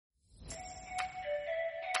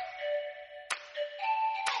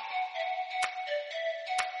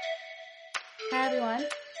Hi everyone.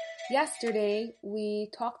 Yesterday we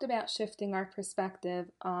talked about shifting our perspective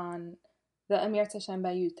on the Amir Tashem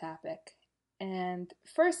Bayut topic. And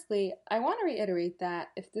firstly, I want to reiterate that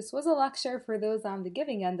if this was a lecture for those on the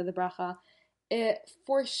giving end of the bracha, it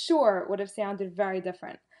for sure would have sounded very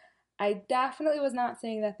different. I definitely was not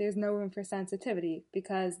saying that there's no room for sensitivity,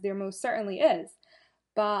 because there most certainly is.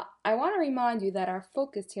 But I want to remind you that our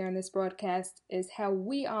focus here in this broadcast is how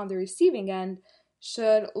we on the receiving end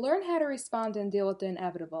should learn how to respond and deal with the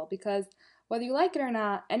inevitable. Because whether you like it or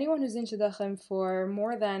not, anyone who's in Shidduchim for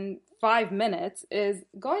more than 5 minutes is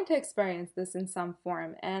going to experience this in some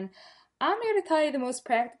form. And I'm here to tell you the most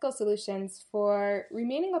practical solutions for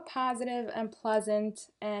remaining a positive and pleasant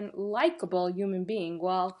and likable human being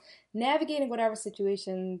while navigating whatever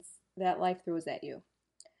situations that life throws at you.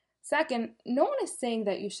 Second, no one is saying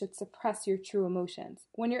that you should suppress your true emotions.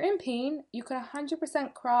 When you're in pain, you could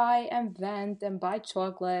 100% cry and vent and buy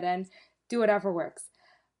chocolate and do whatever works.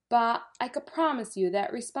 But I could promise you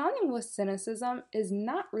that responding with cynicism is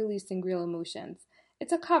not releasing real emotions.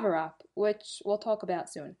 It's a cover-up, which we'll talk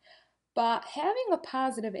about soon. But having a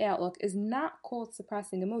positive outlook is not called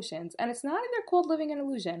suppressing emotions, and it's not either called living an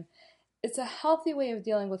illusion. It's a healthy way of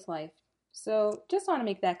dealing with life. So just want to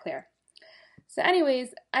make that clear. So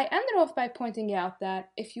anyways, I ended off by pointing out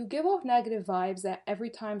that if you give off negative vibes at every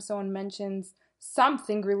time someone mentions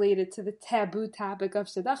something related to the taboo topic of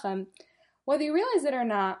shidduchim, whether you realize it or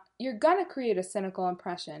not, you're gonna create a cynical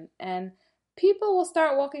impression, and people will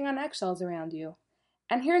start walking on eggshells around you.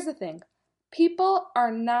 And here's the thing, people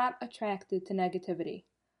are not attracted to negativity.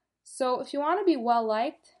 So if you want to be well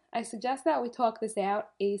liked, I suggest that we talk this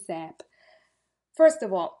out ASAP. First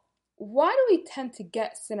of all, why do we tend to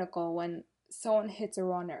get cynical when someone hits a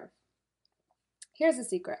raw nerve? Here's the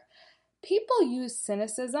secret. People use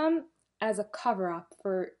cynicism as a cover-up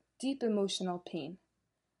for deep emotional pain.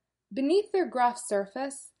 Beneath their gruff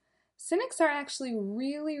surface, cynics are actually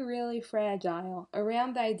really fragile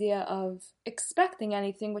around the idea of expecting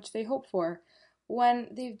anything which they hope for when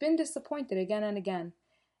they've been disappointed again and again.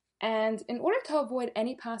 And in order to avoid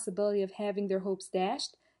any possibility of having their hopes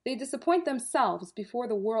dashed, they disappoint themselves before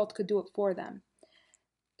the world could do it for them.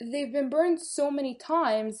 They've been burned so many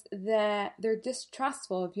times that they're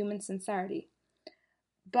distrustful of human sincerity.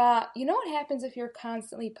 But you know what happens if you're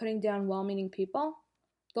constantly putting down well-meaning people?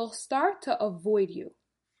 They'll start to avoid you.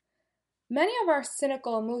 Many of our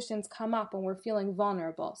cynical emotions come up when we're feeling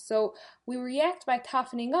vulnerable, so we react by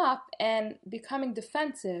toughening up and becoming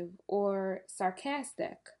defensive or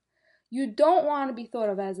sarcastic. You don't want to be thought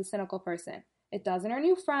of as a cynical person. It doesn't earn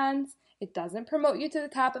you friends, it doesn't promote you to the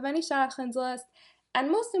top of any shadchan's list, and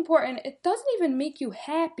most important, it doesn't even make you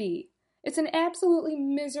happy. It's an absolutely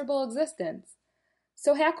miserable existence.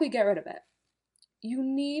 So how can we get rid of it? You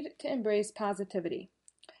need to embrace positivity.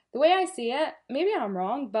 The way I see it, maybe I'm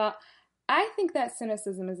wrong, but I think that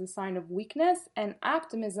cynicism is a sign of weakness and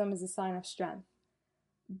optimism is a sign of strength.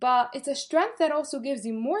 But it's a strength that also gives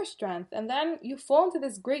you more strength, and then you fall into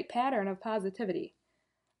this great pattern of positivity.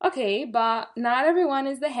 Okay, but not everyone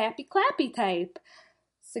is the happy clappy type.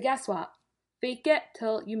 So guess what? Fake it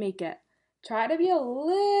till you make it. Try to be a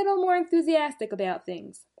little more enthusiastic about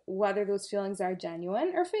things, whether those feelings are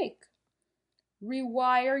genuine or fake.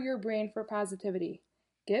 Rewire your brain for positivity.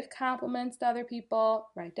 Give compliments to other people,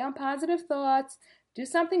 write down positive thoughts, do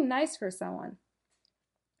something nice for someone.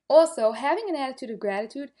 Also, having an attitude of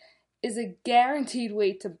gratitude is a guaranteed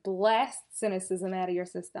way to blast cynicism out of your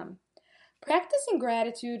system. Practicing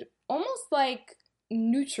gratitude almost like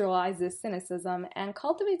neutralizes cynicism and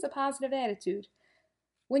cultivates a positive attitude.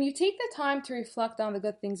 When you take the time to reflect on the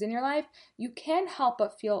good things in your life, you can't help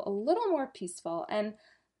but feel a little more peaceful, and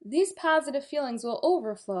these positive feelings will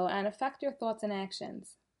overflow and affect your thoughts and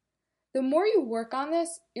actions. The more you work on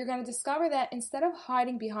this, you're going to discover that instead of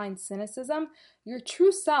hiding behind cynicism, your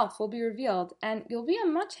true self will be revealed, and you'll be a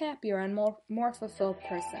much happier and more fulfilled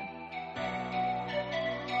person.